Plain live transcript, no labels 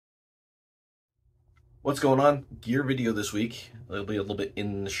What's going on? Gear video this week. It'll be a little bit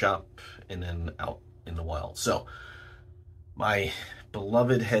in the shop and then out in the wild. So, my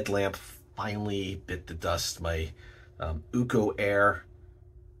beloved headlamp finally bit the dust. My Uco Air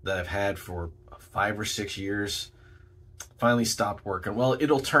that I've had for 5 or 6 years finally stopped working. Well,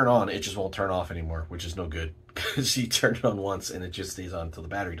 it'll turn on, it just won't turn off anymore, which is no good because you turn it on once and it just stays on until the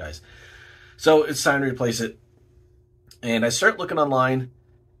battery dies. So it's time to replace it. And I start looking online,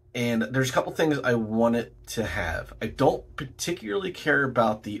 and there's a couple things I want it to have. I don't particularly care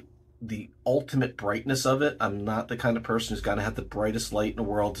about the ultimate brightness of it. I'm not the kind of person who's got to have the brightest light in the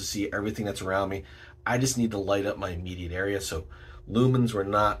world to see everything that's around me. I just need to light up my immediate area. So lumens were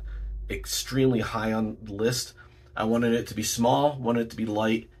not extremely high on the list. I wanted it to be small, wanted it to be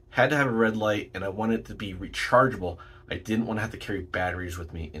light, had to have a red light, and I wanted it to be rechargeable. I didn't want to have to carry batteries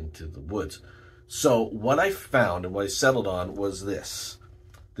with me into the woods. So what I found and what I settled on was this.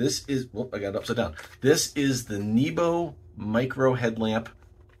 This is, well, I got it upside down. This is the NEBO Mycro headlamp.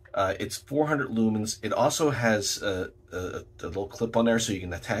 It's 400 lumens. It also has a little clip on there so you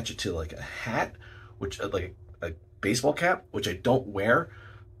can attach it to like a hat, which like a baseball cap, which I don't wear.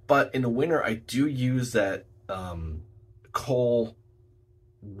 But in the winter, I do use that coal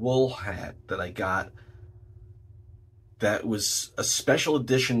wool hat that I got. That was a special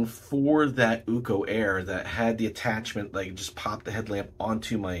edition for that Uco Air that had the attachment, like just pop the headlamp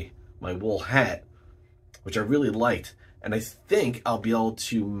onto my wool hat, which I really liked. And I think I'll be able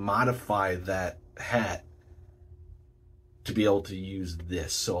to modify that hat to be able to use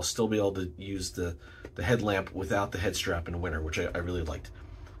this. So I'll still be able to use the headlamp without the head strap in the winter, which I really liked.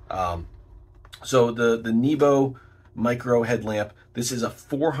 So the NEBO Mycro headlamp, this is a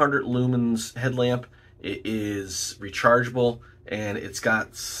 400 lumens headlamp. It is rechargeable, and it's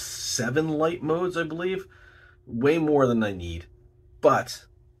got 7 light modes, I believe. Way more than I need, but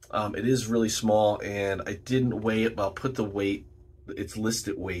it is really small, and I didn't weigh it, but I'll put the weight, its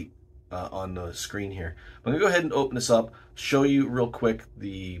listed weight, on the screen here. I'm gonna go ahead and open this up, show you real quick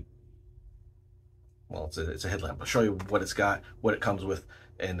well, it's a headlamp. I'll show you what it's got, what it comes with,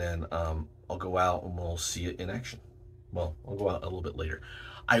 and then I'll go out and we'll see it in action. Well, I'll go out a little bit later.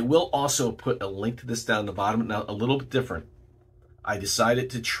 I will also put a link to this down the bottom. Now, a little bit different. I decided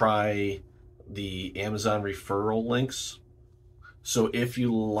to try the Amazon referral links. So if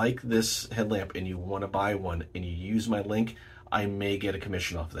you like this headlamp and you want to buy one and you use my link, I may get a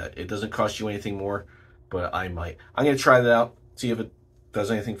commission off of that. It doesn't cost you anything more, but I might. I'm going to try that out, see if it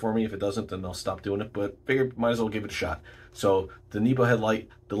does anything for me. If it doesn't, then I'll stop doing it, but figure might as well give it a shot. So the NEBO headlight,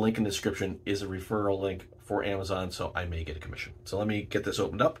 the link in the description is a referral link for Amazon, so I may get a commission. So let me get this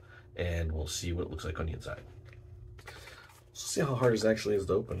opened up and we'll see what it looks like on the inside. Let's see how hard it actually is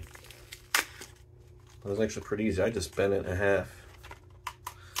to open. It was actually pretty easy. I just bent it in half.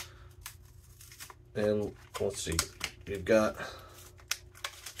 And let's see, you've got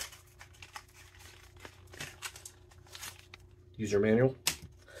user manual.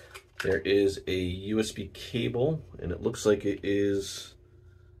 There is a USB cable, and it looks like it is,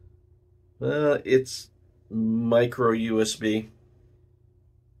 it's micro USB.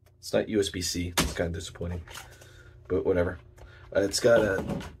 It's not USB-C. It's kind of disappointing, but whatever. It's got a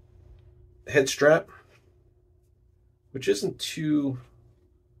head strap, which isn't too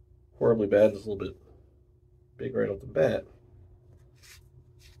horribly bad. It's a little bit big right off the bat.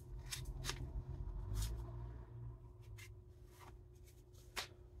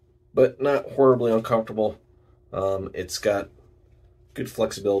 But not horribly uncomfortable. It's got good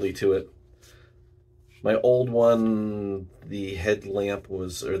flexibility to it. My old one, the headlamp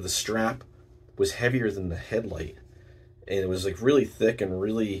was, or the strap was heavier than the headlight, and it was like really thick and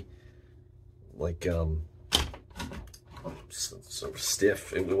really like sort of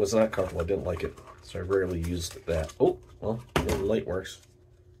stiff. It was not comfortable. I didn't like it, so I rarely used that. Oh, well, the light works.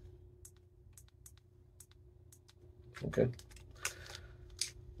 Okay.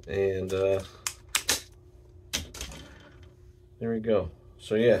 And there we go.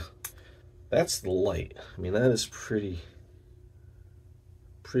 So yeah, that's the light. I mean, that is pretty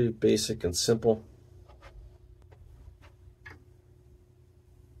basic and simple.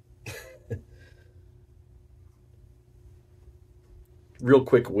 Real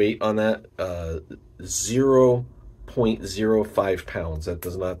quick weight on that, 0.05 pounds. That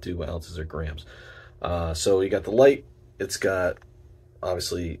does not do ounces or grams. So you got the light. It's got,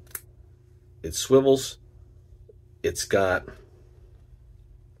 obviously, it swivels. It's got,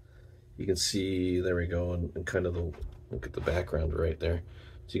 you can see, there we go, and kind of the, look at the background right there.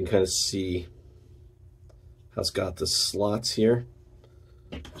 So you can kind of see how it's got the slots here,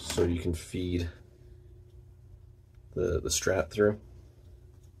 so you can feed the strap through.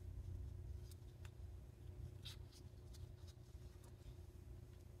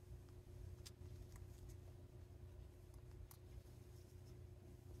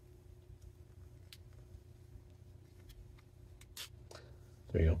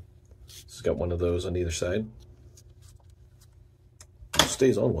 There you go. It's got one of those on either side. It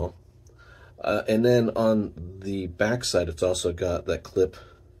stays on well. And then on the back side, it's also got that clip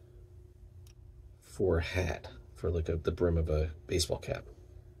for a hat, for like the brim of a baseball cap.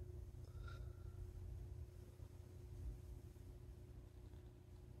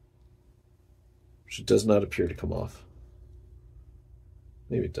 Which does not appear to come off.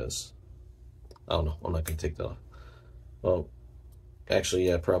 Maybe it does. I don't know. I'm not going to take that off. Well, actually,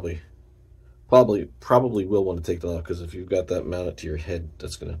 yeah, probably will want to take that off, because if you've got that mounted to your head,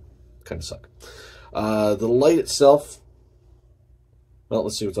 that's going to kind of suck. The light itself, well,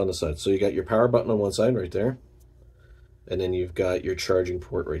 let's see what's on the side. So you got your power button on one side right there, and then you've got your charging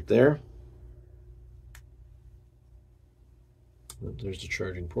port right there. There's the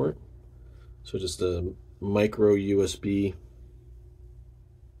charging port. So just a micro USB.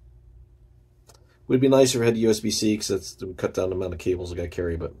 Would be nicer if it had USB-C, because that would cut down the amount of cables I got to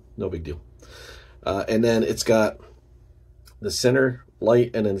carry, but no big deal. And then it's got the center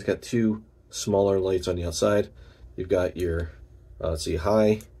light, and then it's got two smaller lights on the outside. You've got your, let's see,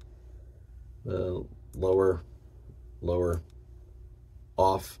 high, lower,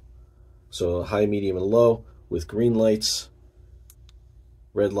 off. So high, medium, and low with green lights,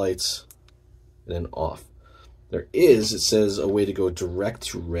 red lights, and then off. There is, it says, a way to go direct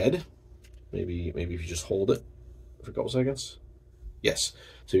to red. Maybe if you just hold it for a couple seconds. Yes.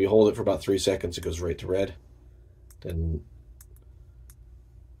 So if you hold it for about 3 seconds, it goes right to red. Then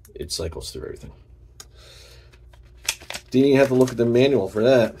it cycles through everything. Didn't even have to look at the manual for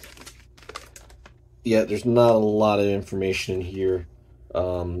that. Yeah, there's not a lot of information in here.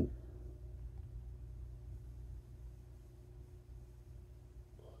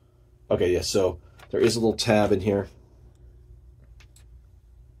 Okay, yeah, so there is a little tab in here.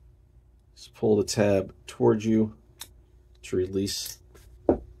 Just pull the tab towards you to release.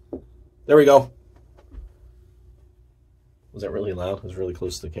 There we go. Was that really loud? It was really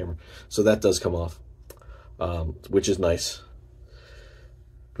close to the camera. So that does come off, which is nice.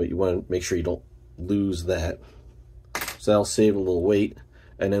 But you want to make sure you don't lose that. So that'll save a little weight.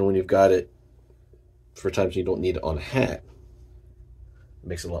 And then when you've got it, for times you don't need it on a hat, it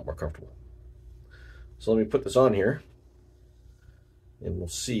makes it a lot more comfortable. So let me put this on here, and we'll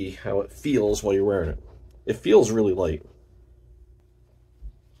see how it feels while you're wearing it. It feels really light.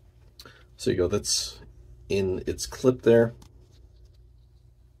 So you go, that's in its clip there.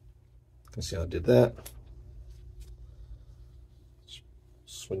 You can see how I did that.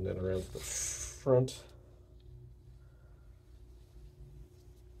 Swing that around to the front.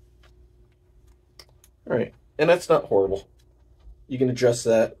 All right, and that's not horrible. You can adjust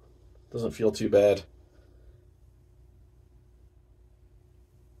that. Doesn't feel too bad.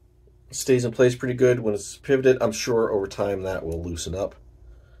 Stays in place pretty good when it's pivoted. I'm sure over time that will loosen up.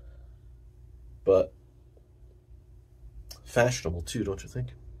 But fashionable too, don't you think?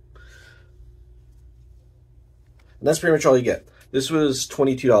 And that's pretty much all you get. This was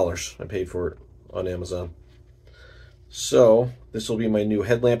 $22 I paid for it on Amazon. So this will be my new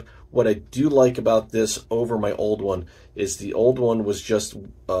headlamp. What I do like about this over my old one is the old one was just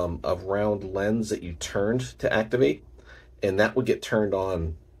a round lens that you turned to activate, and that would get turned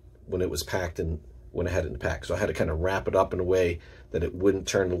on when it was packed and when I had it in the pack. So I had to kind of wrap it up in a way that it wouldn't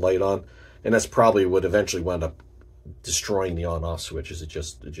turn the light on, and that's probably what eventually wound up destroying the on-off switch. Is it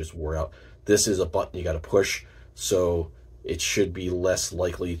just wore out. This is a button you got to push, so it should be less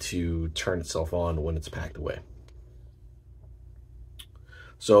likely to turn itself on when it's packed away.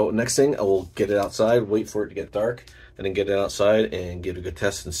 So next thing, I will get it outside, wait for it to get dark, and then get it outside and give it a good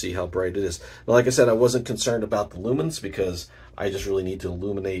test and see how bright it is. Now, like I said, I wasn't concerned about the lumens because I just really need to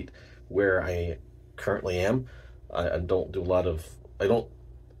illuminate where I currently am. I don't do a lot of, I don't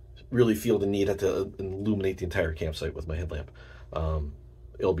really feel the need to illuminate the entire campsite with my headlamp.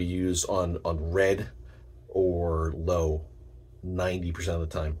 It'll be used on red or low 90% of the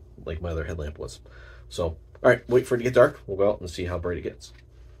time, like my other headlamp was. So, all right, wait for it to get dark. We'll go out and see how bright it gets.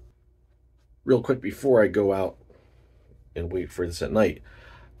 Real quick before I go out and wait for this at night,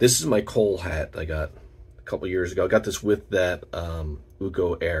 this is my coal hat I got a couple years ago. I got this with that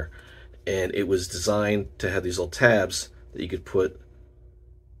Ugo Air, and it was designed to have these little tabs that you could put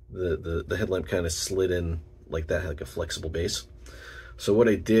the headlamp kind of slid in like that, like a flexible base. So what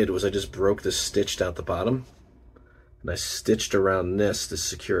I did was I just broke this stitch down at the bottom, and I stitched around this to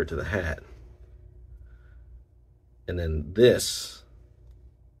secure it to the hat. And then this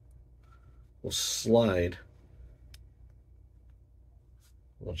will slide,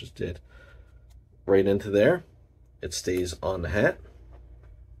 well, it just did, right into there. It stays on the hat.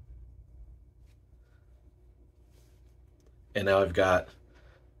 And now I've got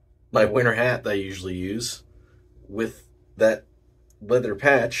my winter hat that I usually use with that leather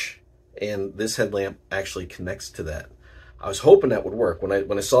patch, and this headlamp actually connects to that. I was hoping that would work. When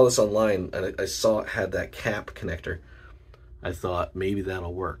I saw this online and I saw it had that cap connector, I thought maybe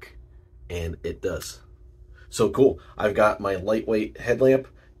that'll work, and it does. So cool. I've got my lightweight headlamp,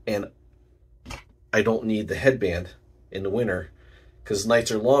 and I don't need the headband in the winter because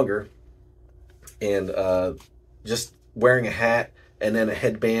nights are longer, and just wearing a hat and then a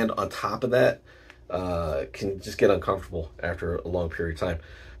headband on top of that can just get uncomfortable after a long period of time.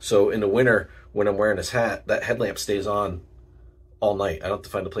 So in the winter, when I'm wearing this hat, that headlamp stays on all night. I don't have to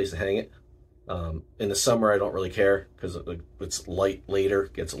find a place to hang it. In the summer, I don't really care because it's light later,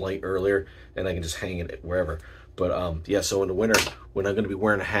 gets light earlier, and I can just hang it wherever. But yeah, so in the winter, when I'm going to be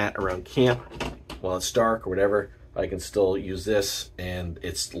wearing a hat around camp while it's dark or whatever, I can still use this, and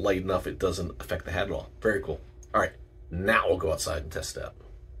it's light enough it doesn't affect the hat at all. Very cool. All right, now we'll go outside and test it out.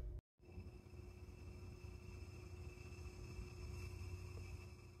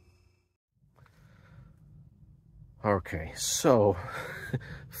 Okay, so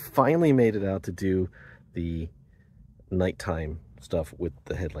finally made it out to do the nighttime stuff with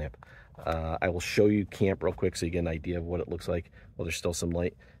the headlamp. I will show you camp real quick so you get an idea of what it looks like while there's still some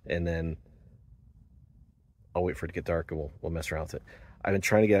light, and then I'll wait for it to get dark and we'll mess around with it. I've been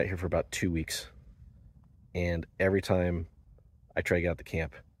trying to get out here for about 2 weeks, and every time I try to get out to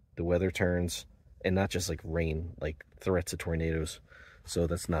camp, the weather turns, and not just like rain, like threats of tornadoes. So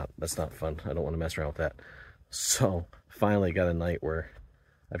that's not fun. I don't want to mess around with that. So finally I got a night where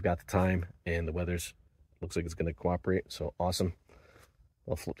I've got the time and the weather's looks like it's going to cooperate. So awesome.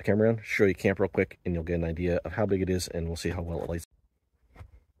 I'll flip the camera around, show you camp real quick, and you'll get an idea of how big it is, and we'll see how well it lights.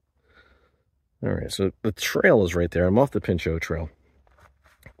 All right, so the trail is right there. I'm off the Pinchot Trail.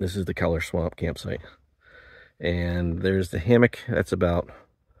 This is the Keller Swamp campsite. And there's the hammock. That's about,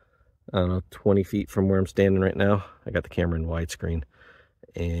 I don't know, 20 feet from where I'm standing right now. I got the camera in widescreen.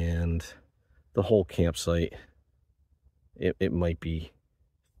 And the whole campsite, it might be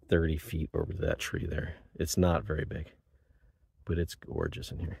 30 feet over that tree there. It's not very big, but it's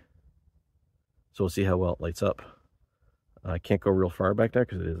gorgeous in here. So we'll see how well it lights up. I can't go real far back there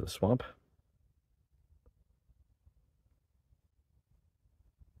because it is a swamp.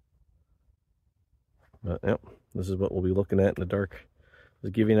 But yep, this is what we'll be looking at in the dark.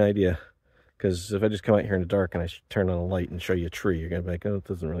 Just give you an idea. Because if I just come out here in the dark and I turn on a light and show you a tree, you're going to be like, oh, it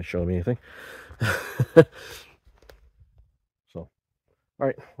doesn't really show me anything. So, all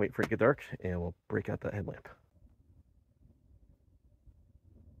right, wait for it to get dark and we'll break out that headlamp.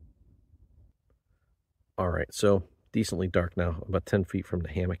 All right, so decently dark now, about 10 feet from the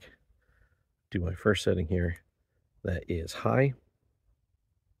hammock. Do my first setting here. That is high.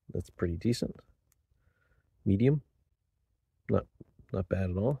 That's pretty decent. Medium. Not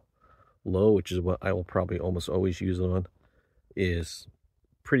bad at all. Low, which is what I will probably almost always use it on, is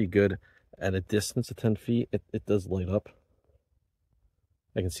pretty good. At a distance of 10 feet, it does light up.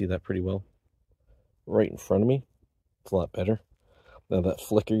 I can see that pretty well. Right in front of me, it's a lot better. Now that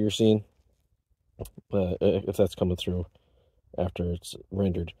flicker you're seeing, if that's coming through after it's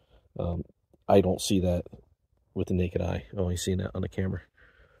rendered, I don't see that with the naked eye. I only see that on the camera.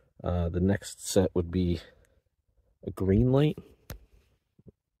 The next set would be a green light.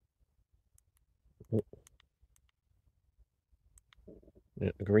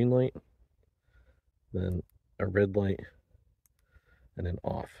 A green light, then a red light, and then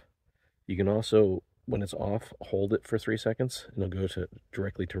off. You can also, when it's off, hold it for 3 seconds, and it'll go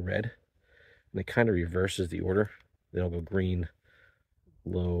directly to red, and it kind of reverses the order. Then it'll go green,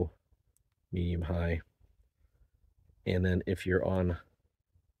 low, medium, high, and then if you're on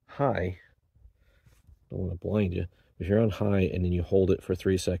high, I don't want to blind you. If you're on high and then you hold it for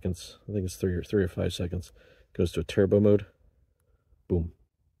 3 seconds, I think it's 3 or 5 seconds, it goes to a turbo mode. Boom.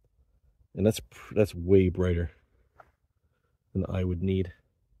 And that's way brighter than I would need.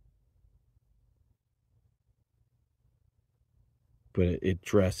 But it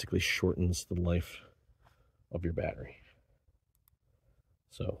drastically shortens the life of your battery.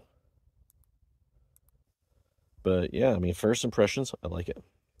 So, but yeah, I mean, first impressions, I like it.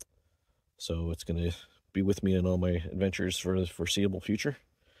 So it's going to be with me in all my adventures for the foreseeable future.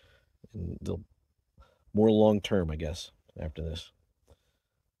 And they'll more long-term, I guess, after this.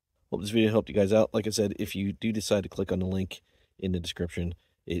 Hope this video helped you guys out. Like I said, if you do decide to click on the link in the description,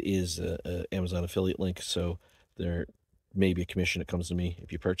 it is an Amazon affiliate link, so there may be a commission that comes to me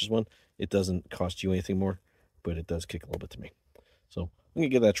if you purchase one. It doesn't cost you anything more, but it does kick a little bit to me. So I'm gonna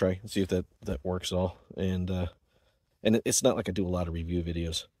give that a try and see if that works at all. And it's not like I do a lot of review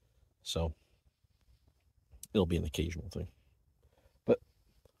videos, so it'll be an occasional thing. But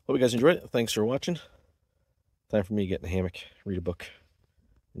Hope you guys enjoyed it. Thanks for watching. Time for me to get in a hammock, read a book,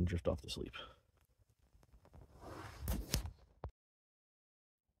 and drift off to sleep.